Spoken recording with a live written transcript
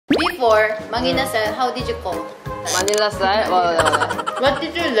Before, manginasal, how did you call? Manila style? What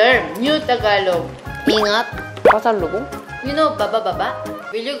did you learn? New Tagalog. Ingat. Pasalubong? You know, baba.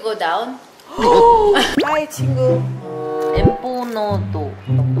 Will you go down? Hi, 친구. 엠포노도.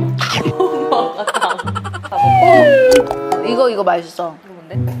 이거 맛있어. 이거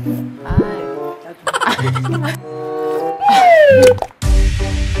뭔데?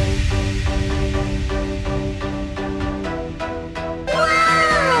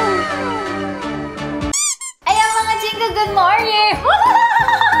 Ayan mga chingga, good morning!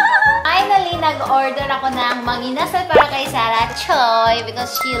 Finally, nag-order ako ng manginasal para kay Sarah Choi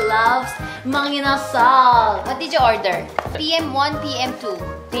because she loves manginasal. What did you order? PM1, PM2?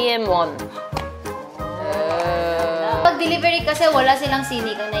 PM1. Pag-delivery kasi wala silang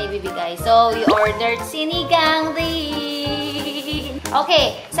sinigang na ibibigay. So, we ordered sinigang din.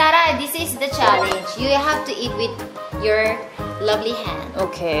 Okay, Sarah, this is the challenge. You have to eat with your lovely hand.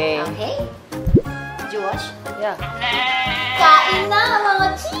 Okay. Okay? Did you wash? Yeah. Kain na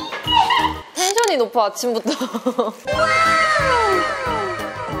mga chika! 텐션이 높아, 아침부터.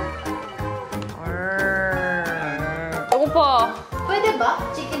 배고파. Pwede ba?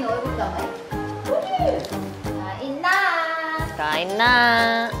 Chicken oil with kamay? Kain na! Kain na.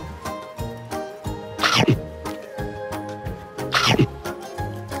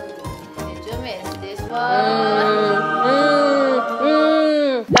 Did you miss this one?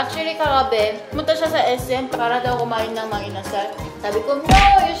 Actually, kagabi, punta siya sa SM para daw kumain ng manginasal. Sabi ko, no,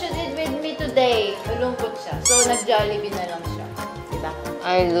 you should eat with me today. Malungkot siya. So, nag-Jollibee na lang siya. Diba?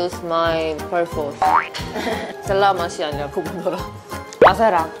 I lose my purpose. Salamat이 아니라 그분더라.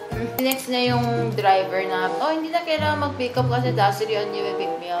 마사라. Next na yung driver na, hindi na kailangan mag-pick up kasi DASURI on you will pick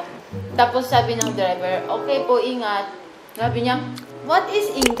me up. Tapos sabi ng driver, okay po, ingat. Sabi niya, what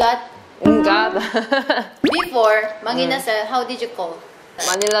is ingat? 인갓. Before, manginasal, how did you call?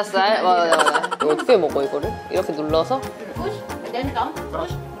 마닐라 스타일? 맞아. 이거 어떻게 먹어, 이거를? 이렇게 눌러서? Push, then come.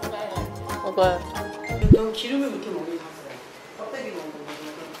 오케이. 넌 기름을 묻혀 먹는 거 껍데기 먹는 거.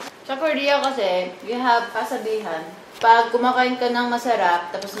 Sa Korea kasi, you have kasabihan. Pag kumakain ka ng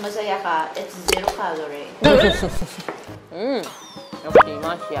masarap, tapos masaya ka, it's 0 calorie. 역시 이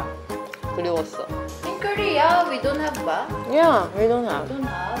맛이야. 그리웠어. In Korea, we don't have ba? Yeah, we don't have. We don't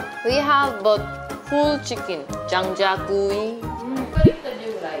have. We have but full chicken. 장자구이. Baliktad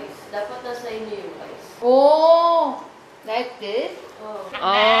yung rice. Dapat nasa inyo yung rice. Oh! Like this?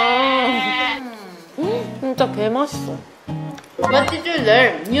 아. 진짜 개 맛있어. What did you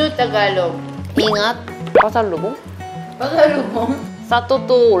learn? New Tagalog. 잉앗. 파살루봉. Pasalubong?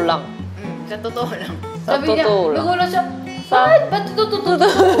 사또또 올랑. Sa totoo lang. Sa Sabi niya, totoo lang. nagulo siya. Ba't totoo?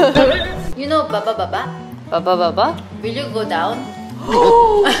 You know, baba. 바바바바. Will you go down?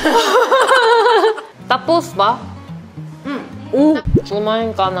 Tapos ba? 오,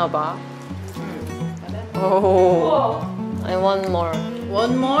 kumain ka na ba? Oh, I want more.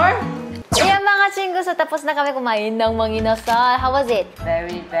 One more? Ayan mga chinggo, so tapos na kami kumain ng manginasal. How was it?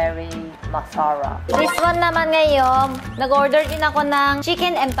 Very, very masara. This one naman ngayon, nag-order din ako ng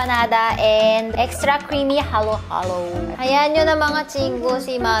chicken empanada and extra creamy halo-halo. Hayaan nyo na mga chinggo,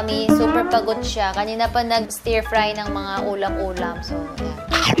 si Mami, super pagod siya. Kanina pa nag-stir fry ng mga ulam-ulam. So, yan.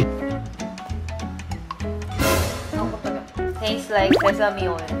 Tastes like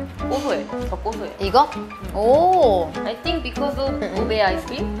sesame oil. 고소해. 더 고소해. 이거? 오! I think because of ube ice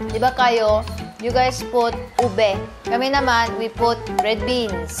cream. Diba kayo, you guys put ube. Kami naman, we put red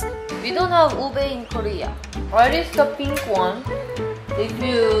beans. We don't have ube in Korea. What is the pink one? If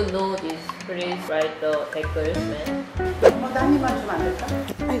you know this, please write the 댓글, man. 한 입만 주면 안 될까?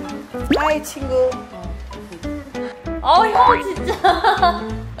 Hi, 친구. 형 진짜.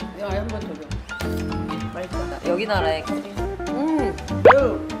 야, 한번 더 줘. 맛있다. 여기 나라의 크림.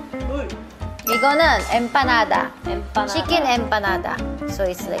 이거는 empanada. Empanada. Chicken empanada. So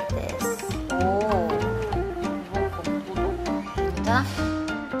it's like this. 오. 괜찮아?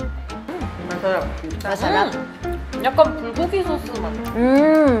 맛있어요. Masarap. 약간 불고기 소스 맛.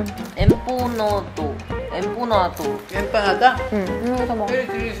 엠포나도. 엠panada? 이거 먹어. Very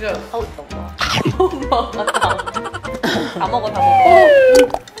delicious. 다 먹어.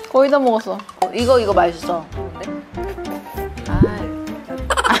 거의 다 먹었어. 이거 맛있어.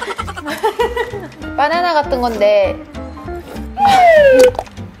 바나나 같은 건데.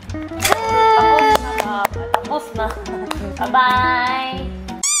 tapos na. Bye-bye!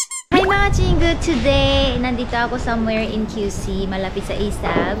 Hi mga chinggo! Today, nandito ako somewhere in QC, malapit sa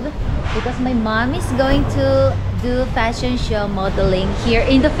ASAB. Because my mom is going to do fashion show modeling here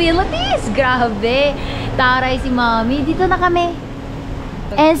in the Philippines! Grabe! Taray si Mommy. Dito na kami.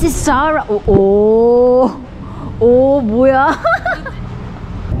 And si Sarah. Oh, 뭐야?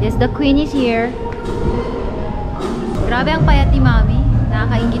 Yes, the queen is here. Grabe ang payat ni Mami.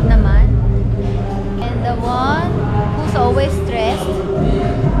 Nakakaingit naman. And the one who's always stressed.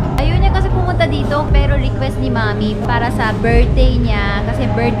 Ayun niya kasi pumunta dito, pero request ni Mami para sa birthday niya. Kasi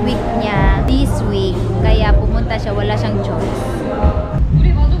birth week niya this week. Kaya pumunta siya, wala siyang choice.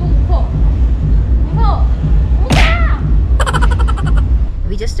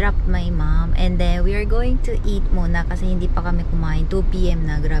 We just dropped my mom and then we are going to eat muna kasi hindi pa kami kumain. 2 PM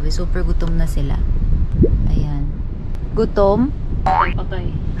na. Grabe, super gutom na sila. Ayan. Gutom?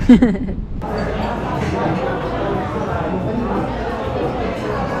 Patay.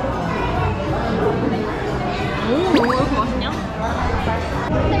 왜 이렇게 맛있냐?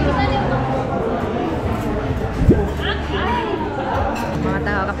 Mga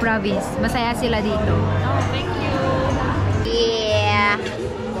taga-province. Masaya sila dito. Oh, thank you. Yeah!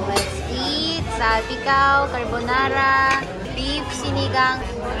 Let's eat salpicao, carbonara, beef sinigang,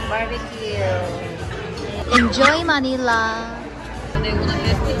 barbecue. Enjoy Manila! 근데 오늘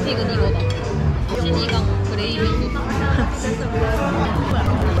베스트 픽은 이거다. 시니강 그레이비 소스.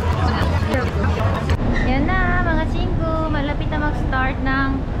 Yan na mga chinggu, malapit na mag-start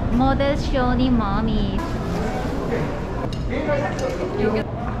ng model show ni Mommy. Super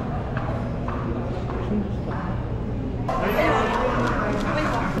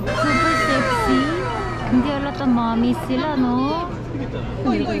sexy. Hindi halata mommy sila, no?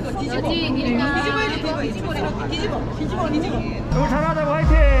 너무 잘하자고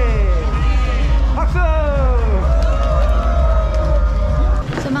화이팅! 박수!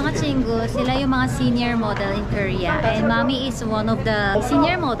 So mga chinggu, sila yung mga senior model in Korea. And Mommy is one of the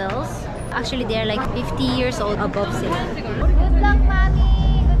senior models. Actually, they are like 50 years old above sila. Good luck,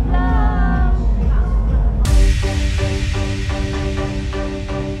 Mommy! Good luck!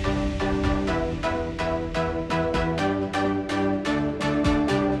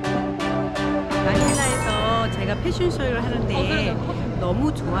 마닐라에서 제가 패션쇼를 하는데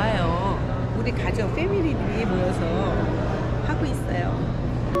너무 좋아요. 우리 가족 패밀리들이 모여서 하고 있어요.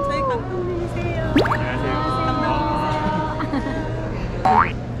 저희 감독님이세요.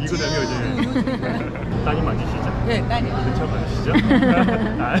 이거 남이 어제 따님 맞으시죠? 네, 딸이요. 그쵸 맞으시죠?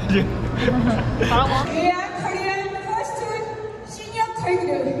 아주 Korean first senior girl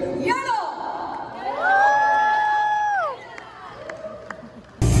group, Yellow!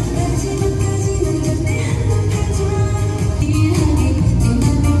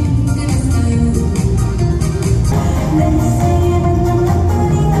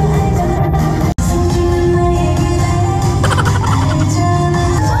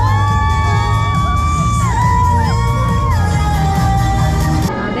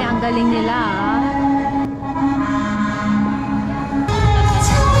 Grabe, ang galing nila, ah.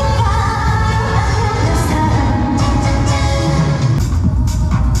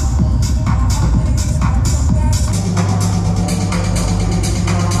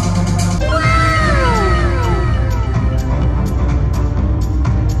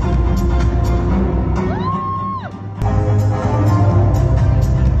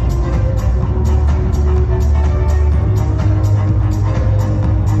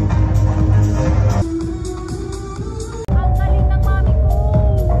 Ang galing ng mami ko!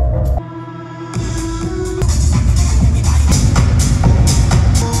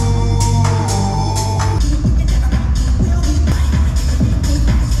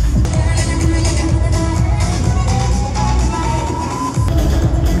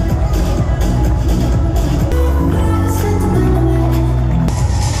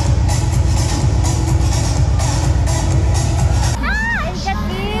 Ah! I got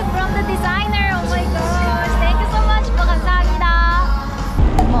gift from the designer! Oh my gosh! Thank you so much! 감사합니다!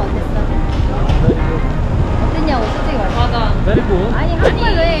 뭐 어땠어? 어땠냐고 솔직히 말해. 맞아. 베리고 아니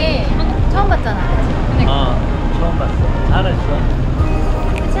한국말로 해. 처음 봤잖아. 아 처음 봤어 잘했어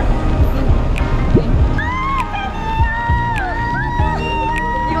그쵸?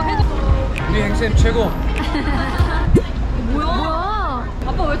 이거 해줘. 우리 행쌤 최고 뭐야?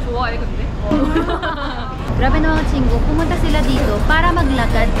 아빠 왜 좋아해 근데? Grabe na mga chinggo, pumunta sila dito para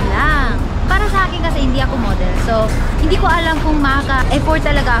maglakad lang. Para sa akin kasi hindi ako model. So, hindi ko alam kung maka-effort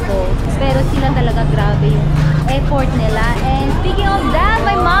talaga ako. Pero sila talaga grabe yung effort nila. And speaking of that,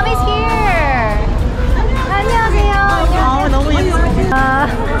 my mom is here! 안녕하세요! 너무 예뻐요.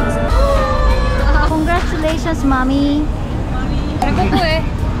 Congratulations, mommy! 뽀뽀해.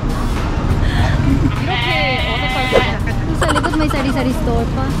 이렇게 어색할 거야. Sa likod may sari-sari store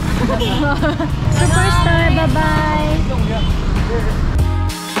pa. Superstar, bye-bye!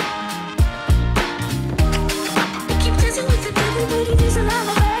 Keep dancing with the devil, but it is a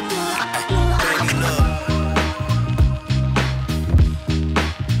lie.